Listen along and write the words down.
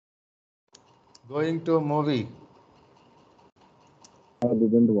Going to a movie. I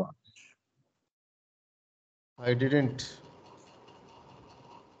didn't watch. I didn't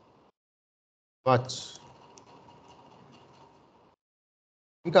watch.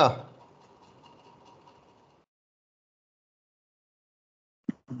 Inka.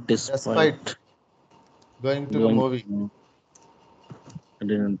 Despite going to the movie. I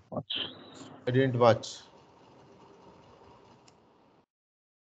didn't watch. I didn't watch.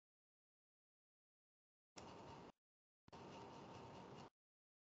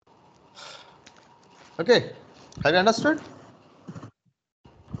 Okay. Have you understood?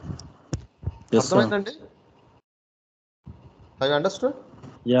 Yes, sir. Have you understood?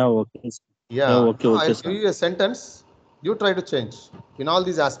 Yeah, okay. Yeah. Okay, Now okay, I'll sir. give you a sentence. You try to change in all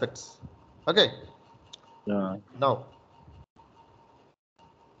these aspects. Okay. Yeah. Now.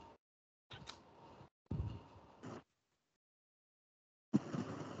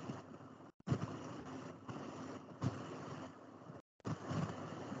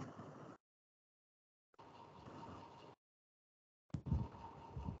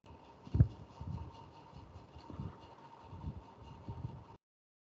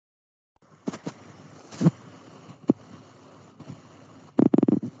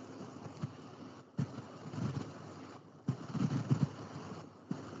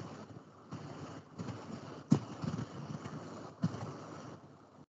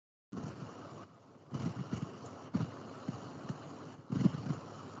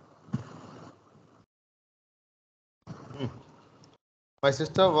 My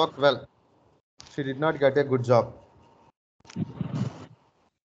sister worked well. She did not get a good job.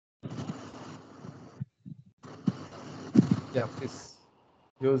 Yeah, please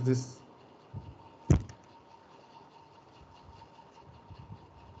use this.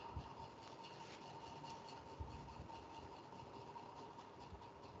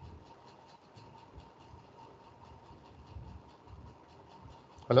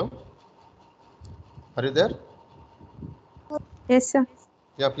 Hello? Are you there? Yes, sir.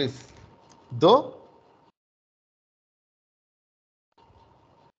 Yeah, please. Though.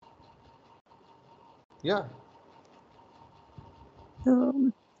 Yeah.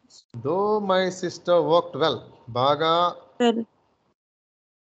 Though my sister worked well. Baga Well,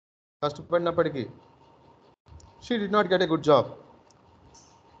 కష్టపడినప్పటికీ she did not get a good job.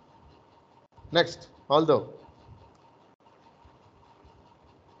 Next, although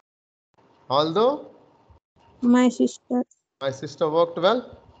my sister worked well,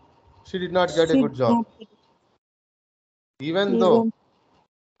 she did not get a she good did job. not get Even though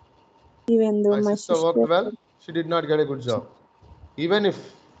even though my my sister worked well, she did not get a good job. Even if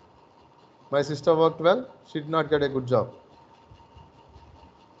my sister worked well, she did not get a good job.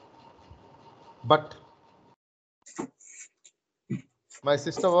 But my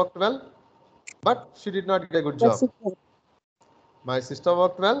sister worked well, but she did not get a good job. My sister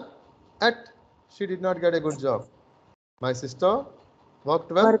worked well, yet she did not get a good job. My sister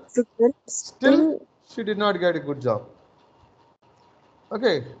worked well, still she did not get a good job.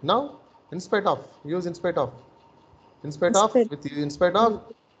 Okay, now in spite of, use in spite of. In spite of, with in spite of,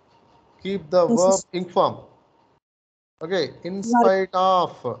 keep the verb ing form. Okay, in spite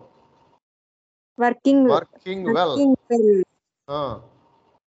of. Working well.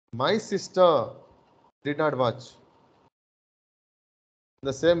 My sister did not watch.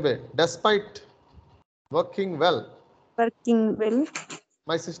 The same way, despite working well,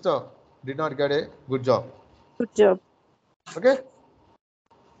 my sister did not get a good job. Okay,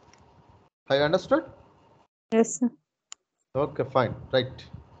 I understood. Yes, sir. Okay, fine, right.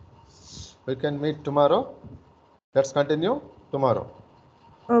 We can meet tomorrow. Let's continue tomorrow.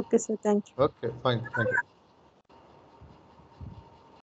 Okay, sir. Thank you. Okay, fine, thank you.